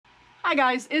Hi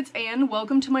guys, it's Ann.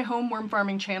 Welcome to my home worm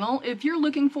farming channel. If you're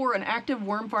looking for an active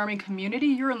worm farming community,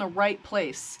 you're in the right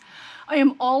place. I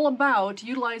am all about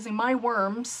utilizing my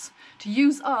worms to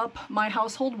use up my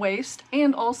household waste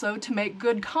and also to make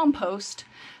good compost.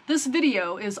 This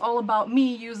video is all about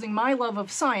me using my love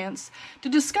of science to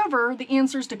discover the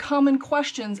answers to common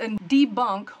questions and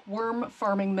debunk worm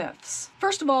farming myths.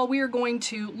 First of all, we are going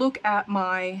to look at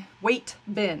my weight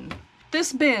bin.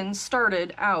 This bin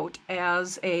started out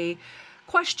as a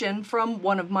question from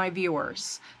one of my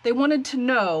viewers. They wanted to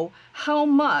know how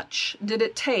much did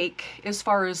it take as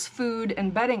far as food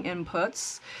and bedding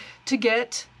inputs to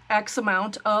get X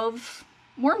amount of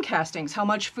worm castings. How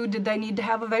much food did they need to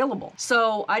have available?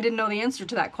 So I didn't know the answer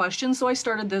to that question, so I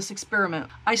started this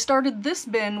experiment. I started this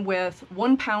bin with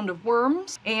 1 pound of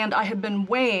worms, and I have been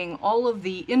weighing all of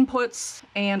the inputs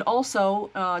and also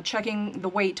checking the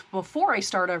weight before I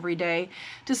start every day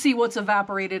to see what's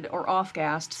evaporated or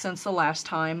off-gassed since the last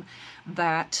time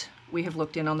that we have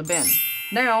looked in on the bin.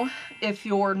 Now, if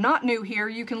you're not new here,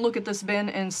 you can look at this bin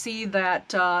and see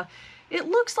that it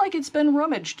looks like it's been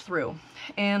rummaged through.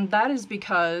 And that is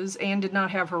because Anne did not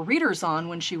have her readers on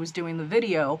when she was doing the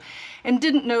video and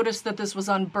didn't notice that this was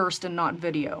on burst and not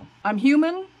video. I'm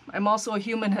human. I'm also a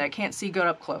human that can't see good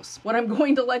up close. What I'm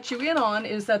going to let you in on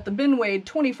is that the bin weighed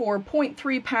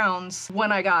 24.3 pounds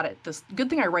when I got it. This good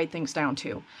thing I write things down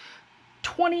too.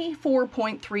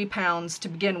 24.3 pounds to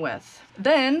begin with.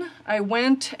 Then I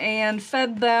went and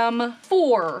fed them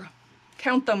 4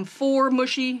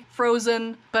 mushy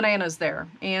frozen bananas there,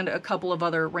 and a couple of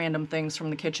other random things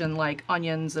from the kitchen like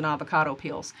onions and avocado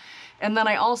peels. And then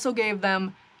I also gave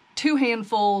them 2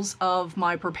 handfuls of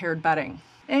my prepared bedding.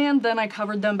 And then I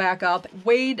covered them back up,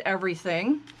 weighed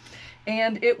everything,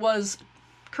 and it was,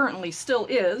 currently still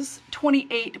is,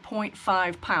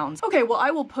 28.5 pounds. Okay, well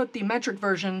I will put the metric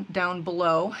version down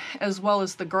below, as well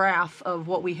as the graph of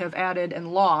what we have added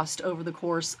and lost over the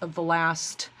course of the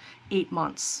last 8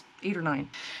 months. 8 or 9.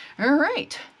 All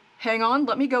right, hang on,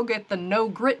 let me go get the no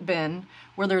grit bin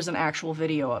where there's an actual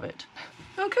video of it.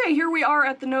 Okay, here we are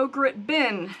at the no grit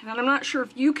bin, and I'm not sure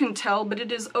if you can tell, but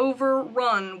it is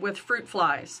overrun with fruit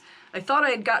flies. I thought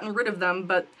I had gotten rid of them,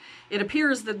 but it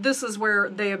appears that this is where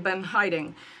they have been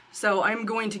hiding. So I'm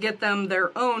going to get them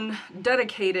their own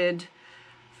dedicated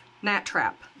gnat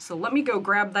trap. So let me go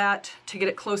grab that to get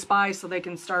it close by so they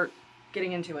can start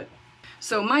getting into it.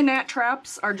 So my gnat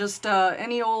traps are just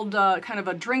any old kind of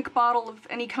a drink bottle of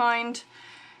any kind.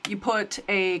 You put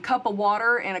a cup of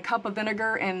water and a cup of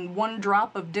vinegar and 1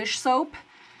 drop of dish soap.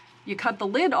 You cut the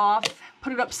lid off,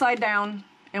 put it upside down,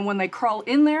 and when they crawl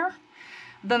in there,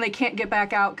 then they can't get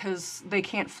back out because they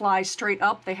can't fly straight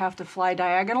up. They have to fly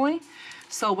diagonally.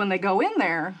 So when they go in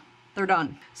there, they're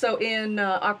done. So in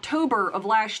October of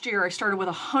last year, I started with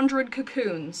 100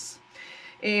 cocoons.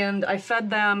 And I fed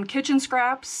them kitchen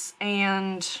scraps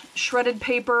and shredded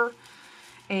paper,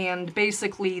 and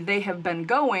basically they have been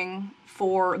going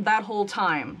for that whole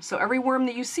time. So every worm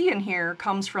that you see in here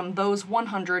comes from those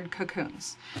 100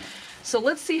 cocoons. So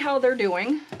let's see how they're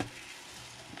doing.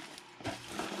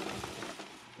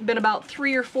 Been about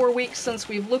 3 or 4 weeks since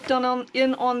we've looked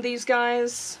in on these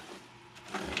guys.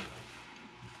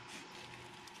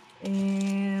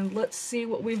 And let's see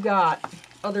what we've got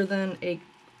other than a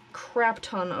crap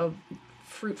ton of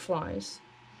fruit flies.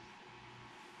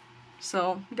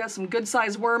 So we got some good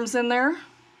sized worms in there.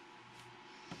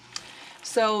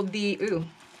 So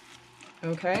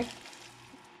okay.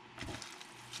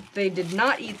 They did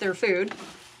not eat their food.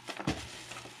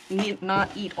 Not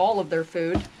eat all of their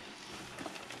food.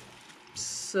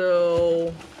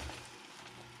 So,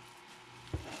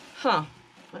 I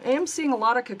am seeing a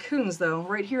lot of cocoons though.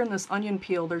 Right here in this onion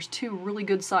peel, there's 3 really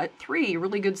good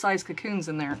sized cocoons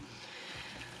in there.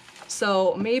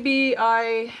 So maybe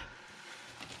I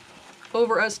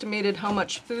overestimated how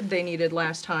much food they needed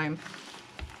last time.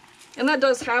 And that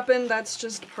does happen. That's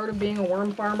just part of being a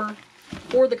worm farmer.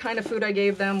 Or the kind of food I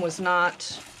gave them was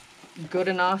not good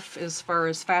enough as far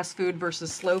as fast food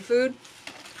versus slow food.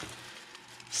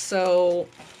 So,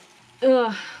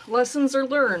 lessons are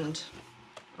learned.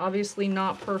 Obviously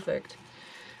not perfect,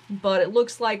 but it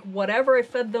looks like whatever I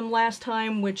fed them last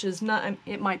time, which is not,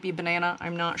 it might be banana,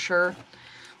 I'm not sure.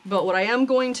 But what I am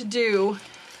going to do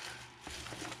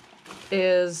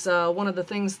is, one of the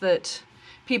things that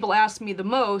people ask me the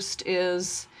most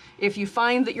is if you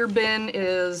find that your bin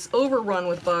is overrun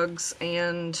with bugs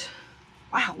and,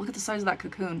 wow, look at the size of that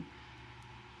cocoon.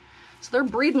 So they're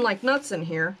breeding like nuts in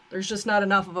here. There's just not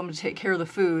enough of them to take care of the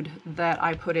food that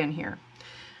I put in here.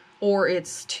 Or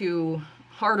it's too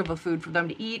hard of a food for them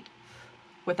to eat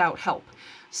without help.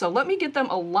 So let me get them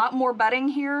a lot more bedding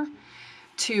here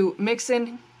to mix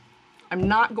in I'm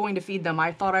not going to feed them.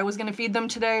 I thought I was going to feed them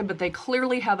today, but they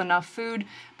clearly have enough food,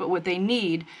 but what they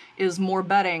need is more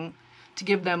bedding to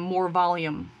give them more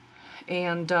volume.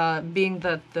 And being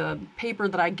that the paper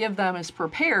that I give them is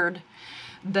prepared,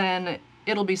 then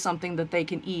it'll be something that they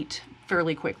can eat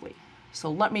fairly quickly.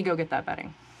 So let me go get that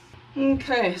bedding.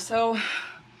 Okay, so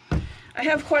I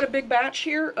have quite a big batch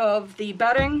here of the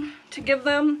bedding to give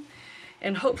them,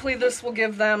 and hopefully this will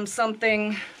give them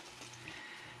something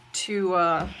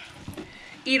to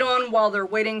eat on while they're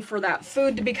waiting for that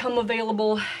food to become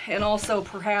available, and also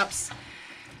perhaps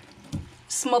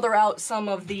smother out some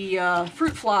of the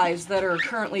fruit flies that are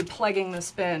currently plaguing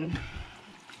this bin.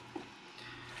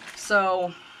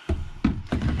 So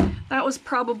that was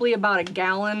probably about a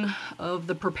gallon of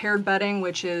the prepared bedding,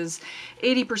 which is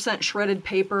 80% shredded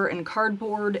paper and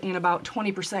cardboard and about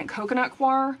 20% coconut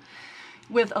coir,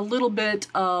 with a little bit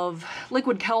of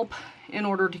liquid kelp in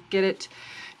order to get it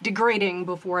degrading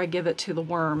before I give it to the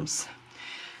worms.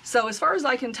 So as far as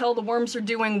I can tell, the worms are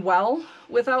doing well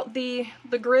without the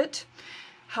grit.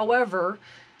 However,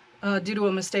 due to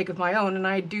a mistake of my own, and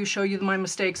I do show you my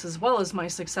mistakes as well as my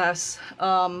success,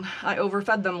 I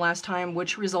overfed them last time,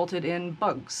 which resulted in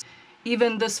bugs.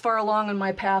 Even this far along in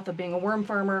my path of being a worm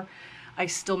farmer, I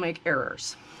still make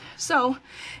errors. So,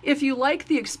 if you like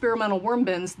the experimental worm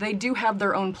bins, they do have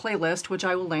their own playlist, which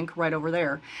I will link right over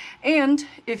there. And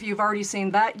if you've already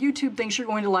seen that, YouTube thinks you're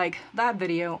going to like that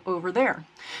video over there.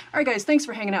 Alright guys, thanks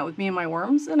for hanging out with me and my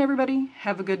worms, and everybody,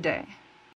 have a good day.